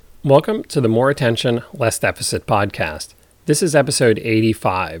Welcome to the More Attention, Less Deficit podcast. This is episode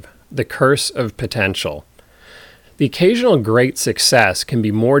 85, The Curse of Potential. The occasional great success can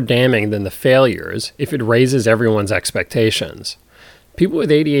be more damning than the failures if it raises everyone's expectations. People with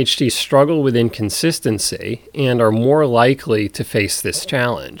ADHD struggle with inconsistency and are more likely to face this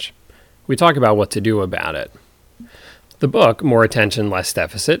challenge. We talk about what to do about it. The book, More Attention, Less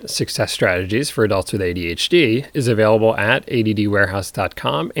Deficit, Success Strategies for Adults with ADHD, is available at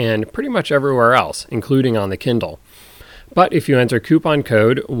addwarehouse.com and pretty much everywhere else, including on the Kindle. But if you enter coupon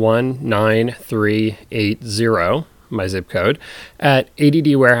code 19380, my zip code, at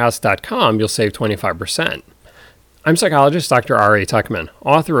addwarehouse.com, you'll save 25%. I'm psychologist Dr. R.A. Tuckman,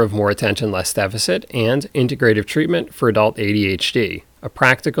 author of More Attention, Less Deficit and Integrative Treatment for Adult ADHD, a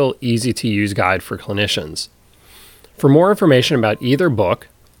practical, easy-to-use guide for clinicians. For more information about either book,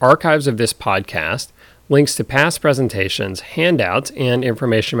 archives of this podcast, links to past presentations, handouts, and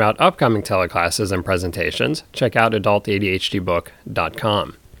information about upcoming teleclasses and presentations, check out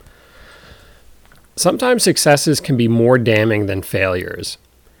adultadhdbook.com. Sometimes successes can be more damning than failures.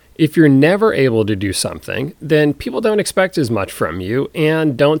 If you're never able to do something, then people don't expect as much from you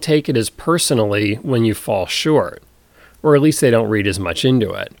and don't take it as personally when you fall short, or at least they don't read as much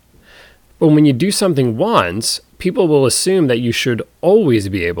into it. But when you do something once, people will assume that you should always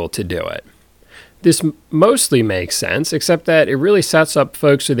be able to do it. This mostly makes sense, except that it really sets up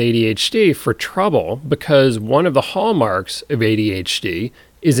folks with ADHD for trouble because one of the hallmarks of ADHD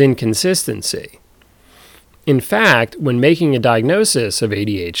is inconsistency. In fact, when making a diagnosis of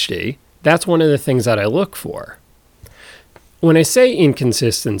ADHD, that's one of the things that I look for. When I say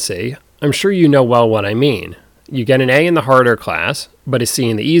inconsistency, I'm sure you know well what I mean. You get an A in the harder class, but a C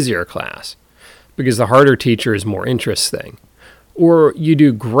in the easier class, because the harder teacher is more interesting. Or you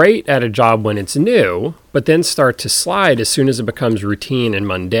do great at a job when it's new, but then start to slide as soon as it becomes routine and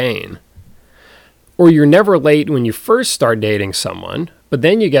mundane. Or you're never late when you first start dating someone, but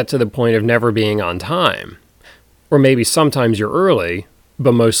then you get to the point of never being on time. Or maybe sometimes you're early,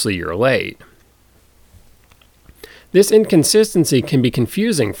 but mostly you're late. This inconsistency can be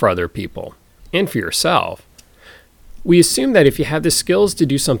confusing for other people, and for yourself. We assume that if you have the skills to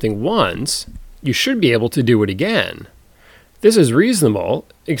do something once, you should be able to do it again. This is reasonable,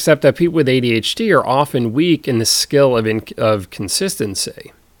 except that people with ADHD are often weak in the skill of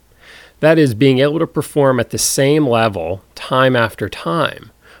consistency. That is, being able to perform at the same level time after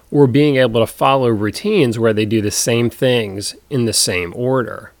time, or being able to follow routines where they do the same things in the same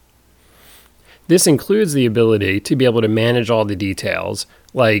order. This includes the ability to be able to manage all the details,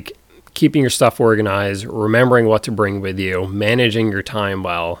 like keeping your stuff organized, remembering what to bring with you, managing your time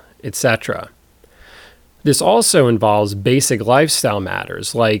well, etc. This also involves basic lifestyle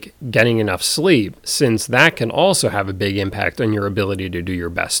matters like getting enough sleep, since that can also have a big impact on your ability to do your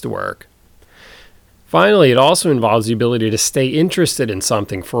best work. Finally, it also involves the ability to stay interested in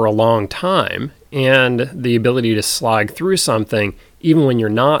something for a long time and the ability to slog through something even when you're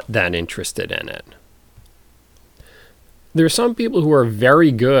not that interested in it. There are some people who are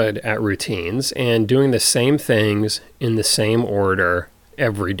very good at routines and doing the same things in the same order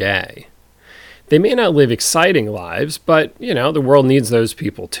every day. They may not live exciting lives, but, the world needs those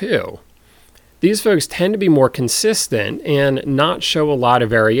people too. These folks tend to be more consistent and not show a lot of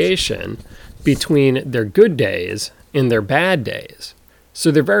variation between their good days and their bad days.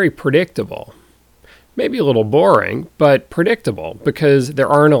 So they're very predictable. Maybe a little boring, but predictable because there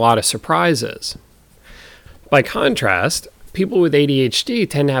aren't a lot of surprises. By contrast, people with ADHD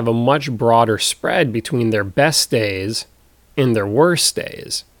tend to have a much broader spread between their best days and their worst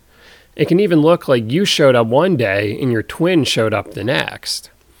days. It can even look like you showed up one day and your twin showed up the next.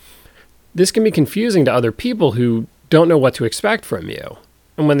 This can be confusing to other people who don't know what to expect from you.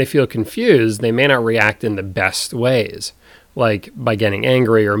 And when they feel confused, they may not react in the best ways, like by getting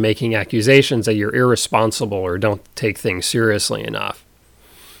angry or making accusations that you're irresponsible or don't take things seriously enough.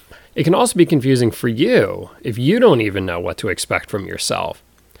 It can also be confusing for you if you don't even know what to expect from yourself.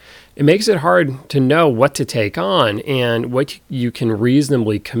 It makes it hard to know what to take on and what you can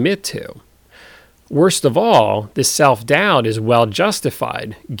reasonably commit to. Worst of all, this self-doubt is well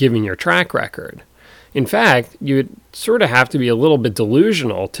justified given your track record. In fact, you would sort of have to be a little bit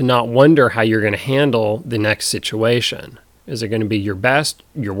delusional to not wonder how you're going to handle the next situation. Is it going to be your best,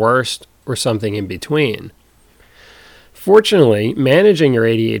 your worst, or something in between? Fortunately, managing your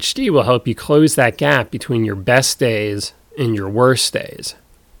ADHD will help you close that gap between your best days and your worst days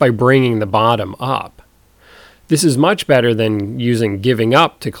by bringing the bottom up. This is much better than using giving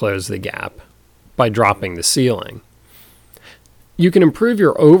up to close the gap by dropping the ceiling. You can improve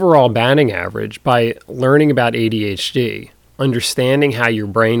your overall batting average by learning about ADHD, understanding how your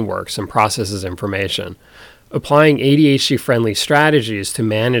brain works and processes information, applying ADHD-friendly strategies to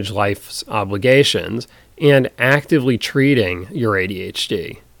manage life's obligations, and actively treating your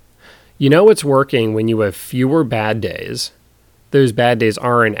ADHD. You know it's working when you have fewer bad days. Those bad days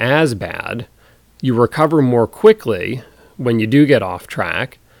aren't as bad. You recover more quickly when you do get off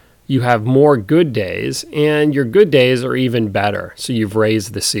track. You have more good days, and your good days are even better, so you've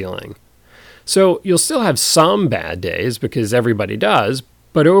raised the ceiling. So you'll still have some bad days because everybody does,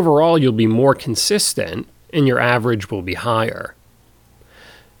 but overall you'll be more consistent and your average will be higher.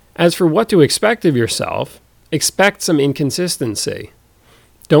 As for what to expect of yourself, expect some inconsistency.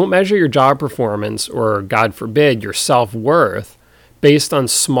 Don't measure your job performance or, God forbid, your self-worth based on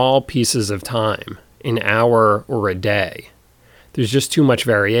small pieces of time, an hour or a day. There's just too much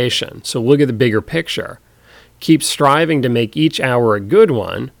variation, so look at the bigger picture. Keep striving to make each hour a good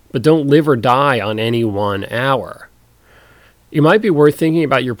one, but don't live or die on any 1 hour. It might be worth thinking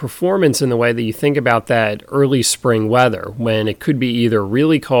about your performance in the way that you think about that early spring weather, when it could be either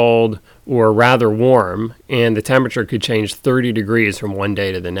really cold or rather warm, and the temperature could change 30 degrees from one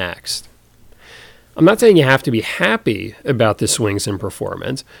day to the next. I'm not saying you have to be happy about the swings in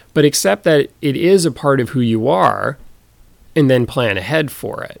performance, but accept that it is a part of who you are, and then plan ahead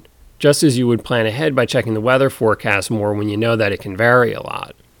for it, just as you would plan ahead by checking the weather forecast more when you know that it can vary a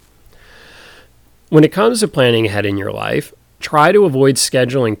lot. When it comes to planning ahead in your life, try to avoid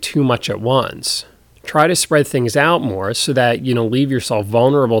scheduling too much at once. Try to spread things out more so that you don't leave yourself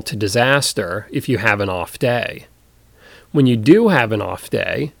vulnerable to disaster if you have an off day. When you do have an off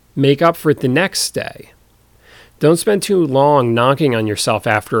day, make up for it the next day. Don't spend too long knocking on yourself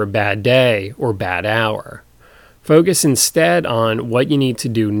after a bad day or bad hour. Focus instead on what you need to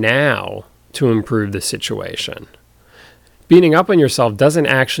do now to improve the situation. Beating up on yourself doesn't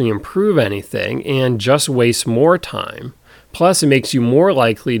actually improve anything and just wastes more time. Plus, it makes you more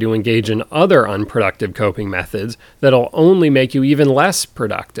likely to engage in other unproductive coping methods that'll only make you even less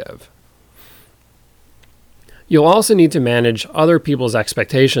productive. You'll also need to manage other people's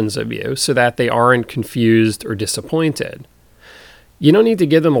expectations of you so that they aren't confused or disappointed. You don't need to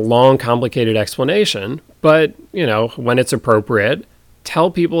give them a long, complicated explanation, but, when it's appropriate,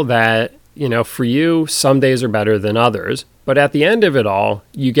 tell people that, for you, some days are better than others, but at the end of it all,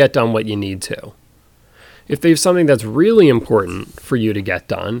 you get done what you need to. If they have something that's really important for you to get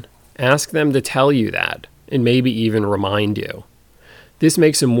done, ask them to tell you that, and maybe even remind you. This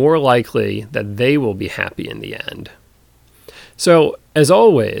makes it more likely that they will be happy in the end. So, as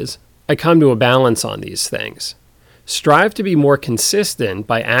always, I come to a balance on these things. Strive to be more consistent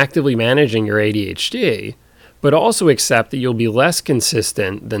by actively managing your ADHD, but also accept that you'll be less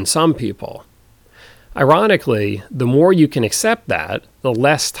consistent than some people. Ironically, the more you can accept that, the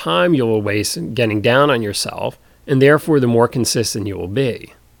less time you will waste getting down on yourself, and therefore the more consistent you will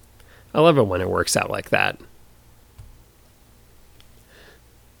be. I love it when it works out like that.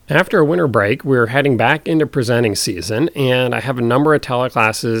 After a winter break, we're heading back into presenting season, and I have a number of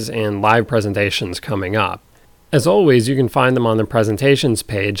teleclasses and live presentations coming up. As always, you can find them on the presentations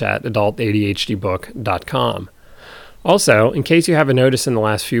page at adultadhdbook.com. Also, in case you haven't noticed in the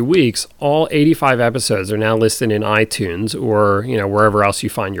last few weeks, all 85 episodes are now listed in iTunes or, wherever else you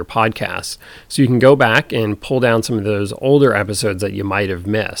find your podcasts. So you can go back and pull down some of those older episodes that you might have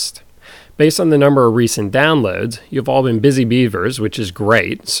missed. Based on the number of recent downloads, you've all been busy beavers, which is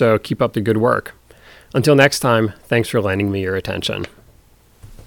great, so keep up the good work. Until next time, thanks for lending me your attention.